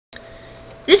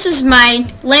This is my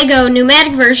Lego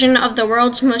pneumatic version of the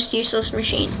world's most useless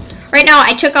machine. Right now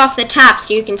I took off the top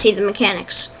so you can see the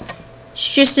mechanics.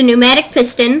 It's just a pneumatic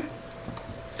piston,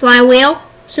 flywheel,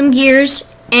 some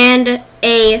gears, and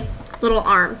a little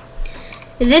arm.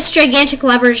 This gigantic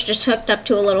lever is just hooked up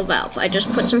to a little valve. I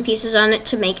just put some pieces on it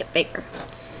to make it bigger.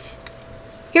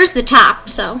 Here's the top,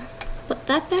 so put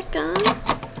that back on.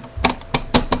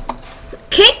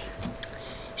 Okay.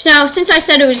 So now, since I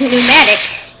said it was a pneumatic,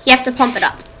 you have to pump it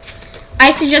up. I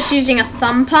suggest using a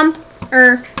thumb pump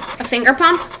or a finger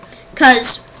pump,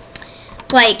 because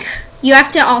like you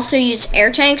have to also use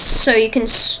air tanks so you can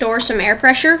store some air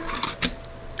pressure.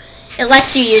 It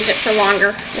lets you use it for longer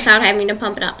without having to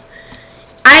pump it up.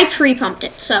 I pre-pumped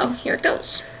it, so here it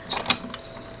goes.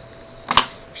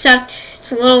 Except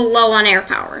it's a little low on air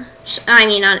power. I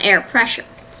mean on air pressure.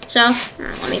 So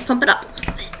let me pump it up a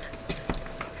little bit.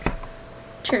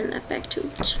 Turn that back to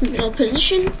its middle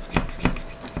position.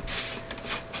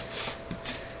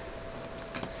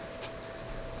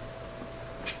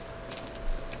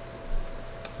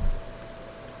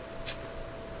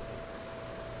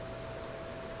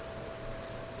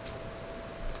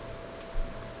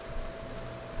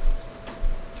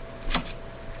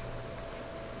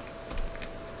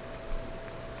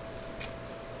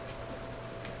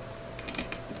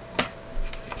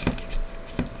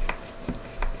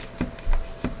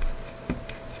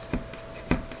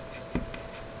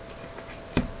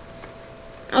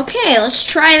 Okay, let's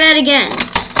try that again.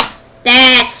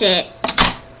 That's it.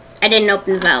 I didn't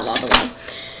open the valve all the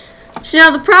way. So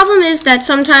now the problem is that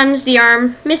sometimes the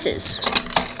arm misses.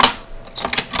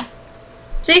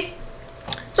 See?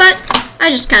 But I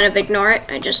just kind of ignore it.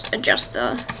 I just adjust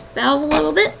the valve a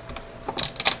little bit.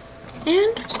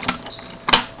 And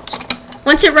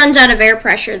once it runs out of air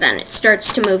pressure, then it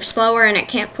starts to move slower and it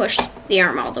can't push the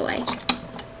arm all the way.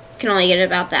 You can only get it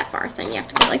about that far, then you have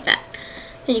to go like that.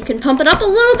 And you can pump it up a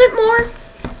little bit more.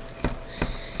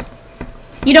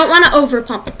 You don't want to over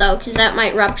pump it though, because that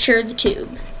might rupture the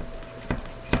tube.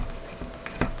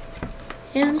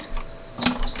 And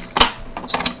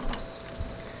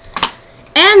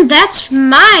that's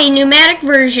my pneumatic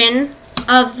version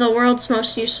of the world's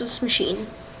most useless machine.